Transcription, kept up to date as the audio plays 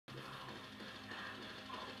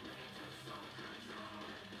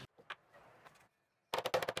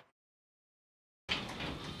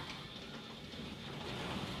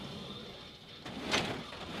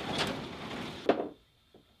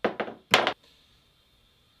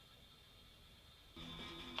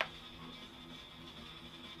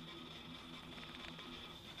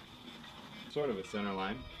Sort of a center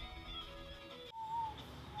line.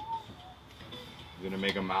 I'm gonna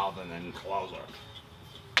make a mouth and then close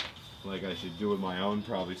it. Like I should do with my own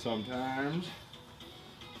probably sometimes.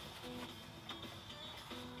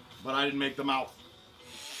 But I didn't make the mouth.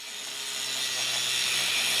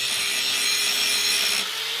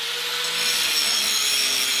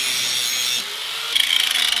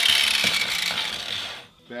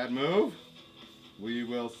 Bad move? We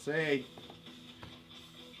will see.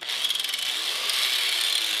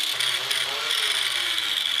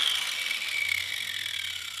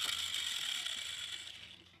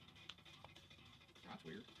 That's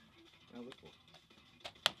weird. That looks cool.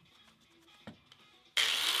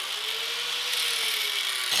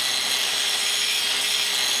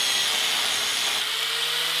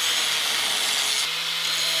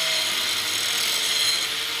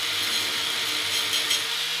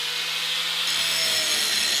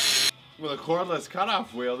 With a cordless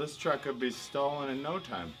cutoff wheel, this truck could be stolen in no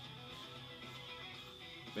time.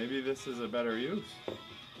 Maybe this is a better use.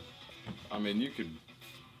 I mean, you could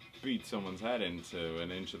beat someone's head into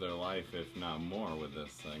an inch of their life, if not more, with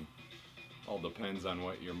this thing. All depends on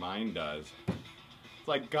what your mind does. It's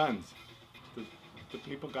like guns. The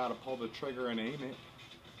people gotta pull the trigger and aim it.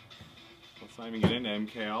 Let's not even get into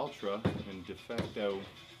MK Ultra and Defecto.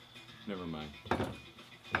 Never mind.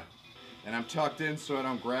 And I'm tucked in so I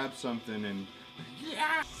don't grab something and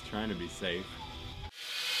yeah! Just trying to be safe.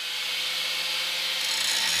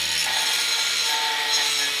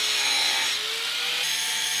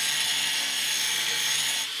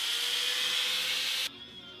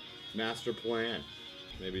 Master plan.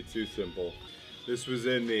 Maybe too simple. This was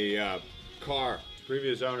in the car,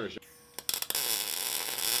 previous ownership.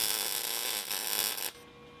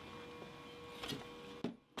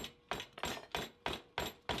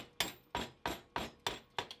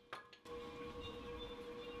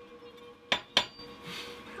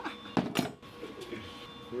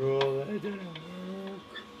 Roll that didn't work.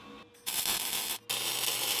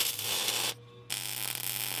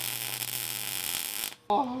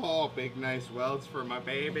 Oh, big nice welds for my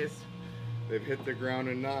babies. They've hit the ground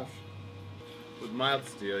enough. With mild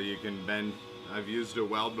steel you can bend. I've used a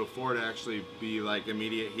weld before to actually be like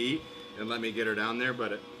immediate heat and let me get her down there,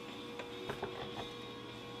 but it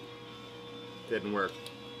didn't work.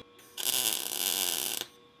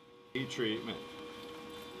 Heat treatment.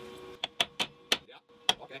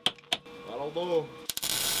 Okay. That'll do.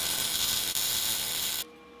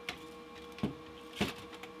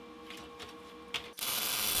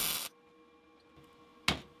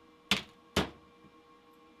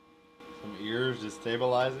 Some ears to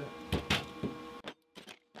stabilize it.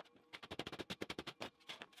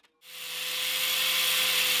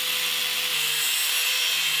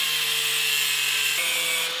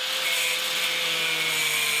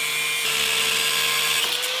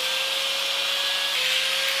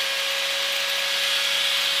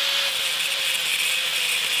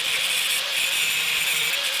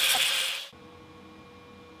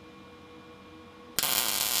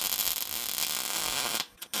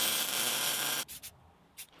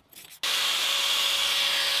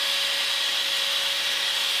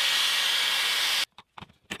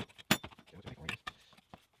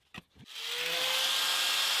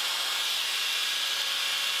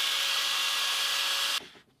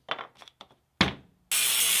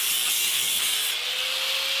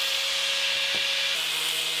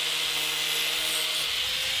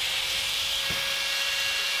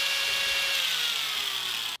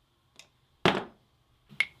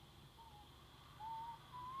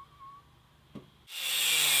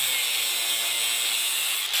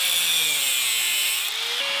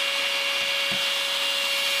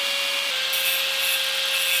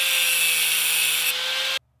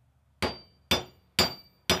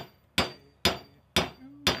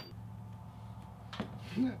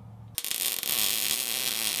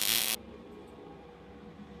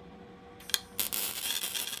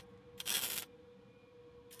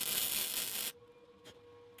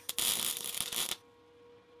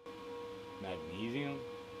 Magnesium?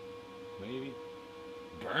 Maybe?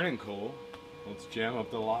 Burning coal. Let's jam up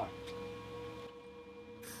the lock.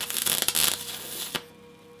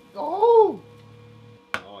 Oh!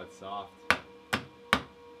 Oh, it's soft.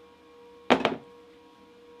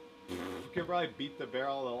 You could probably beat the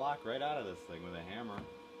barrel of the lock right out of this thing with a hammer.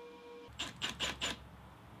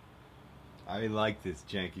 I like this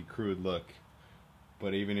janky, crude look.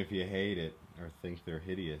 But even if you hate it or think they're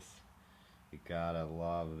hideous, you gotta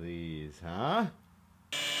love these, huh?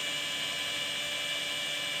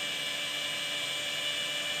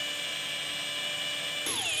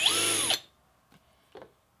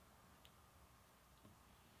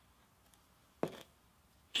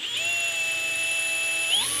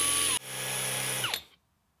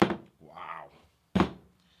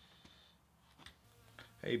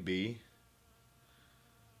 Hey bee,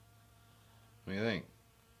 what do you think?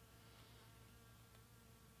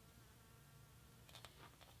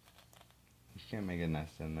 You can't make a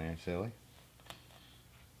nest in there, silly.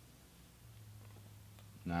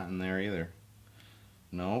 Not in there either.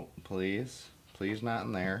 Nope, please. Please not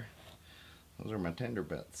in there. Those are my tender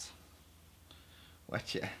bits.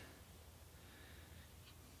 Watcha.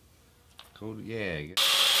 Go, yeah.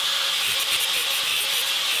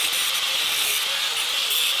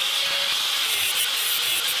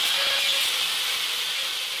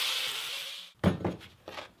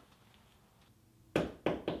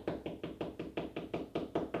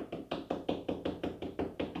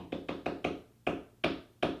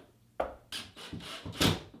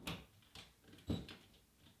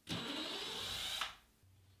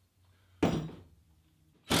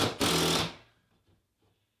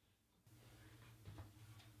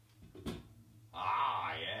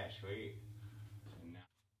 Ah, yeah, sweet.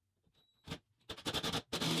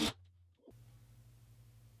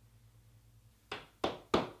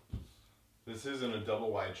 This isn't a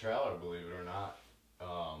double wide trailer, believe it or not.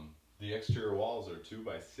 The exterior walls are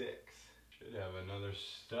 2x6. Should have another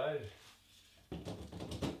stud.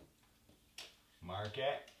 Mark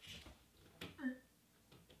it.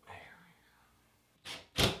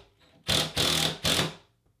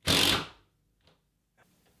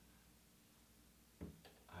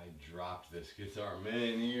 I dropped this guitar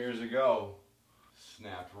many years ago.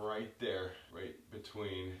 Snapped right there, right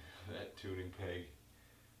between that tuning peg.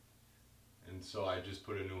 And so I just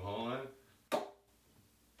put a new hole in,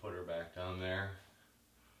 put her back down there.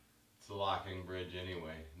 It's a locking bridge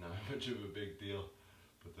anyway, not much of a big deal.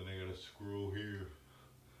 But then I got a screw here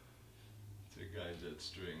to guide that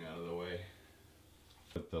string out of the way.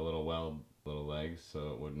 Put the little little legs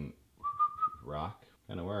so it wouldn't rock.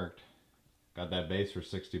 Kinda worked. Got that bass for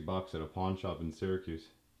 60 bucks at a pawn shop in Syracuse.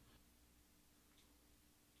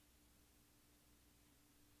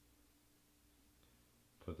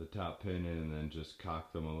 Put the top pin in and then just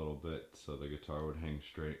cock them a little bit so the guitar would hang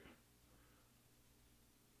straight.